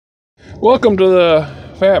Welcome to the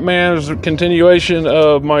Fat Man's continuation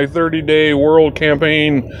of my 30-day world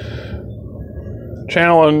campaign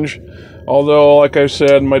challenge. Although, like I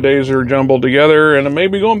said, my days are jumbled together and it may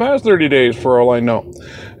be going past 30 days for all I know.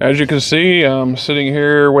 As you can see, I'm sitting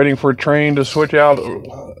here waiting for a train to switch out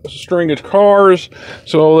a string of cars,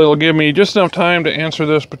 so it'll give me just enough time to answer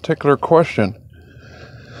this particular question.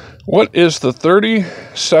 What is the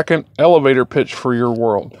 30-second elevator pitch for your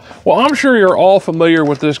world? Well, I'm sure you're all familiar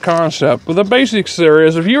with this concept, but the basics there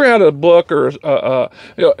is if you had a book or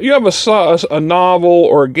you have a novel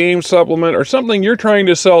or a game supplement or something you're trying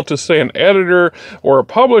to sell to, say, an editor or a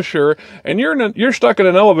publisher, and you're stuck in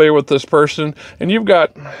an elevator with this person, and you've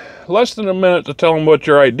got less than a minute to tell them what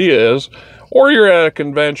your idea is, or you're at a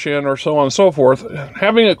convention or so on and so forth,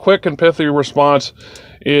 having a quick and pithy response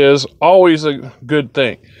is always a good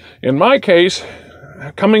thing. In my case,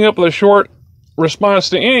 coming up with a short response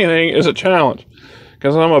to anything is a challenge,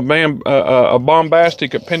 because I'm a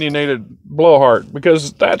bombastic, opinionated blowhard,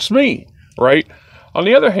 because that's me, right? On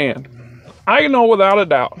the other hand, I know without a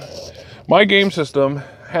doubt my game system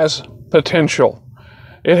has potential.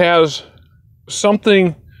 It has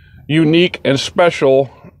something unique and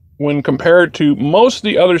special when compared to most of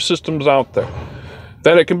the other systems out there.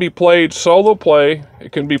 That it can be played solo play,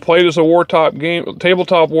 it can be played as a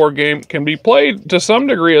tabletop war game, can be played to some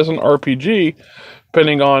degree as an RPG,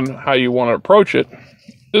 depending on how you want to approach it,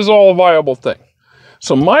 is all a viable thing.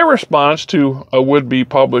 So my response to a would-be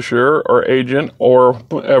publisher or agent or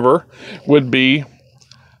whatever would be,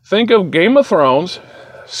 think of Game of Thrones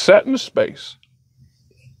set in space.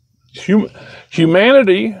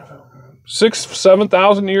 Humanity,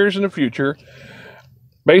 7,000 years in the future,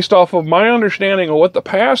 based off of my understanding of what the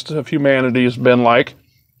past of humanity has been like,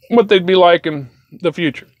 what they'd be like in the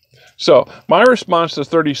future. So my response to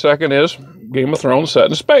 30-second is Game of Thrones set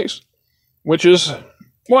in space, which is,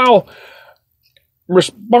 well,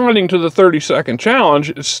 responding to the 30-second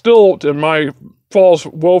challenge, it still, falls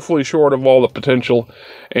woefully short of all the potential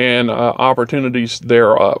and opportunities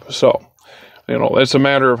thereof. So, it's a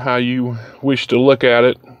matter of how you wish to look at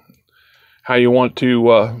it, how you want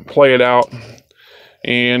to play it out,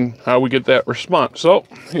 and how we get that response. So,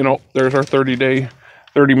 there's our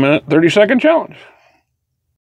 30-second challenge.